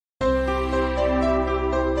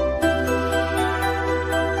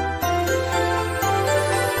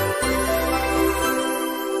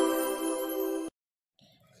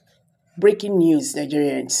Breaking news,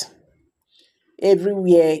 Nigerians.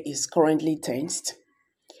 Everywhere is currently tensed.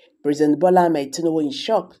 President Bola Ahmed Tinubu in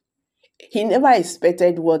shock. He never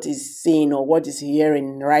expected what he's seeing or what he's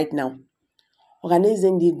hearing right now.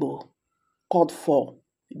 Ohaneze called for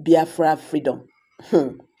Biafra freedom.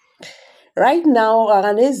 Right now,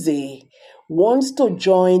 Ohaneze wants to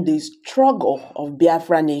join the struggle of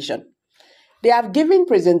Biafra nation. They have given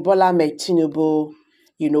President Bola Ahmed Tinubu,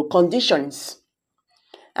 conditions.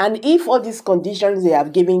 And if all these conditions they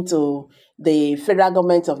have given to the federal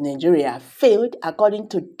government of Nigeria failed, according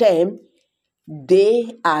to them,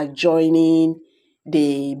 they are joining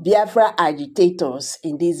the Biafra agitators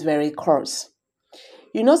in this very course.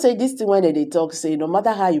 Say this thing when they talk, say, no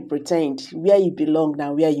matter how you pretend, where you belong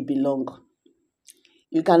now, where you belong.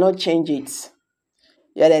 You cannot change it.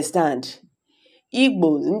 You understand?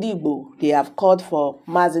 Igbo, they have called for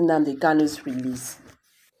Mazi Nnamdi Kanu's release.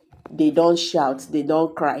 They don't shout, they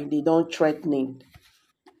don't cry, they don't threaten.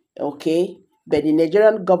 Okay? But the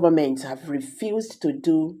Nigerian government have refused to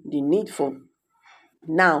do the needful.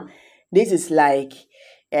 Now, this is like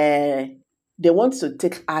they want to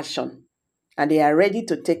take action, and they are ready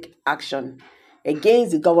to take action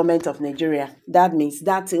against the government of Nigeria. That means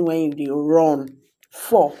that thing when you run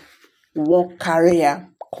for one career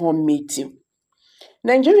come meet you.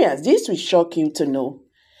 Nigerians, this will shock you to know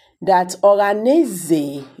that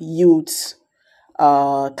Ohaneze Youth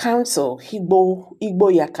Council,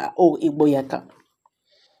 Igbo Yaka,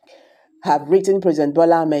 have written President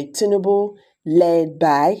Bola Ahmed Tinubu, led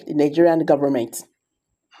by the Nigerian government.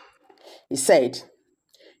 He said,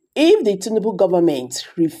 if the Tinubu government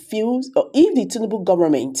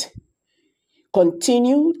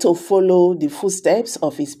continue to follow the footsteps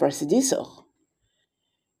of his predecessor,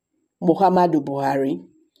 Muhammadu Buhari,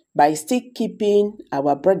 by still keeping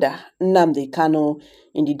our brother Nnamdi Kanu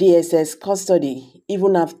in the DSS custody,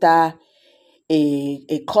 even after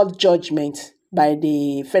a court judgment by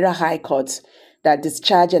the Federal High Court that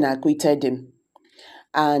discharged and acquitted him,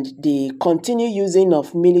 and the continued using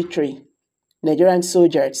of military Nigerian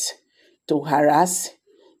soldiers to harass,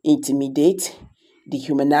 intimidate,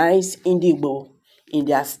 dehumanize Igbo in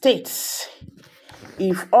their states.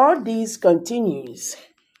 If all this continues,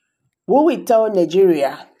 we will tell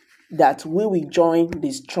Nigeria that we will join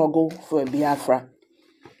the struggle for Biafra.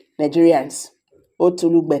 Nigerians,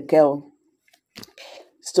 Otulu Bekel,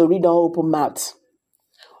 story don't open mouth.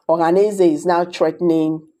 Ohaneze is now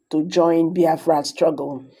threatening to join Biafra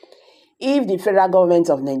struggle if the federal government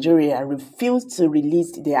of Nigeria refused to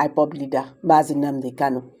release the IPOB leader, Mazi Nnamdi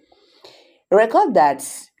Kanu. Record that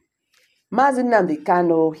Mazi Nnamdi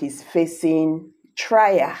Kanu is facing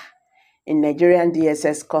trial in Nigerian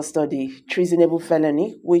DSS custody, treasonable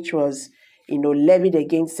felony, which was, levied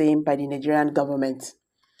against him by the Nigerian government.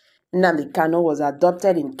 Nnamdi Kanu was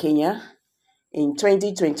adopted in Kenya in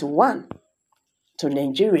 2021 to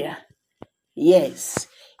Nigeria. Yes,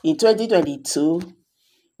 in 2022,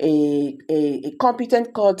 a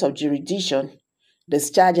competent court of jurisdiction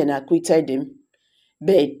discharged and acquitted him,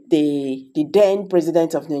 but the then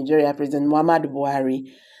president of Nigeria, President Muhammadu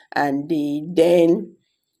Buhari, and the then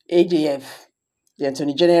AGF, the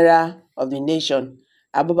Attorney General of the nation,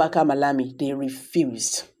 Abubakar Malami, they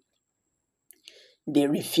refused. They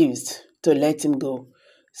refused to let him go.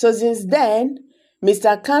 So since then,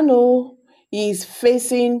 Mr. Kanu is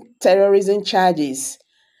facing terrorism charges,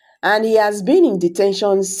 and he has been in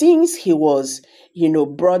detention since he was,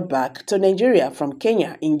 brought back to Nigeria from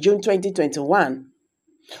Kenya in June 2021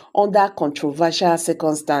 under controversial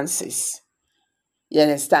circumstances. You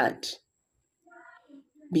understand?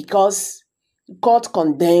 Because court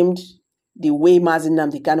condemned the way Mazi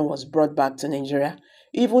Nnamdi Kanu was brought back to Nigeria,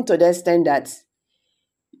 even to the extent that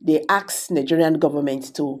they asked Nigerian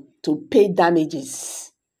government to pay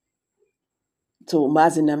damages to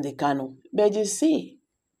Mazi Nnamdi Kanu. But you see,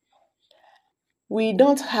 we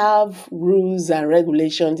don't have rules and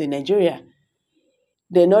regulations in Nigeria.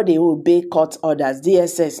 They know they obey court orders.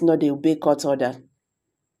 DSS know they obey court orders.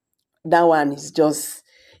 That one is just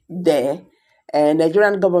there. And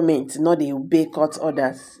Nigerian government know they obey court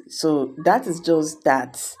orders. So that is just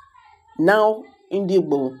that. Now, in the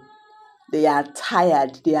Igbo, they are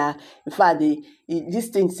tired. They are, in fact, these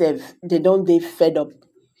things they fed up.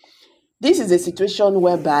 This is a situation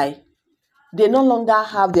whereby they no longer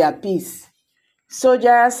have their peace.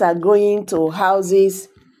 Soldiers are going to houses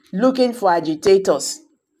looking for agitators.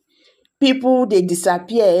 People, they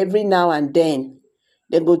disappear every now and then.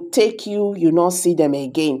 They go take you, you not see them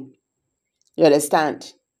again. You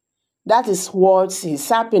understand? That is what is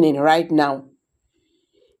happening right now.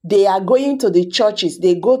 They are going to the churches.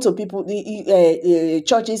 They go to people,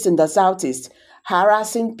 churches in the southeast,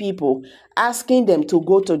 harassing people, asking them to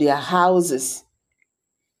go to their houses.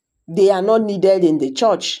 They are not needed in the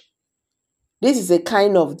church. This is a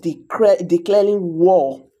kind of declaring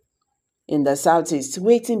war in the Southeast.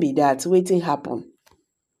 Waiting be that, waiting happen.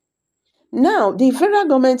 Now, the federal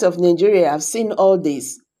government of Nigeria have seen all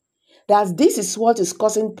this, that this is what is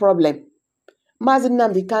causing problem. Mazi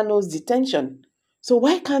Nnamdi Kanu's detention. So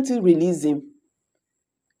why can't he release him?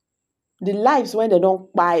 The lives when they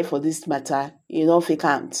don't buy for this matter, fit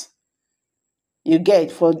count. You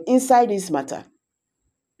get for inside this matter.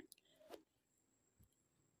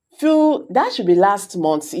 That should be last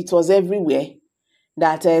month. It was everywhere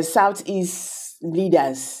that Southeast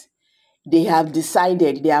leaders, they have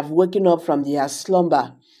decided, they have woken up from their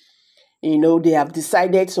slumber. They have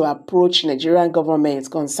decided to approach Nigerian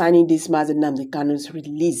government concerning this Mazi Nnamdi Kanu's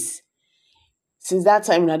release. Since that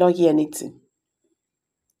time, I don't hear anything.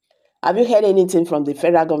 Have you heard anything from the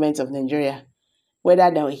federal government of Nigeria?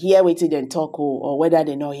 Whether they hear what they talk or whether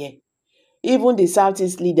they not hear. Even the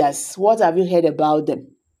Southeast leaders, what have you heard about them?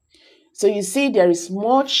 So you see, there is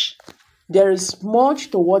much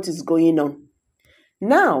to what is going on.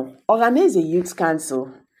 Now, Ohaneze Youth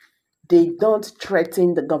Council, they don't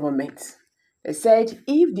threaten the government. They said,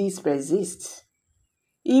 if this persists,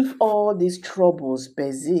 if all these troubles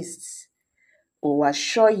persist, we will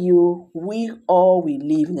assure you, we all will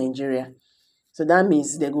leave Nigeria. So that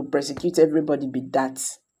means they will persecute everybody with that.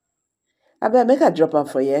 Abeg, make a drop am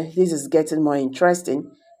for you. This is getting more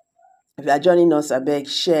interesting. If you are joining us, abeg,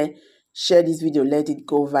 share this video, let it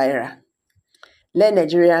go viral. Let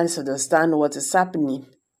Nigerians understand what is happening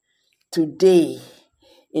today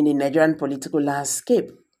in the Nigerian political landscape.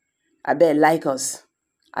 Abeg, like us.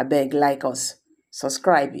 Abeg, like us.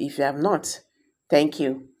 Subscribe if you have not. Thank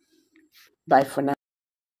you. Bye for now.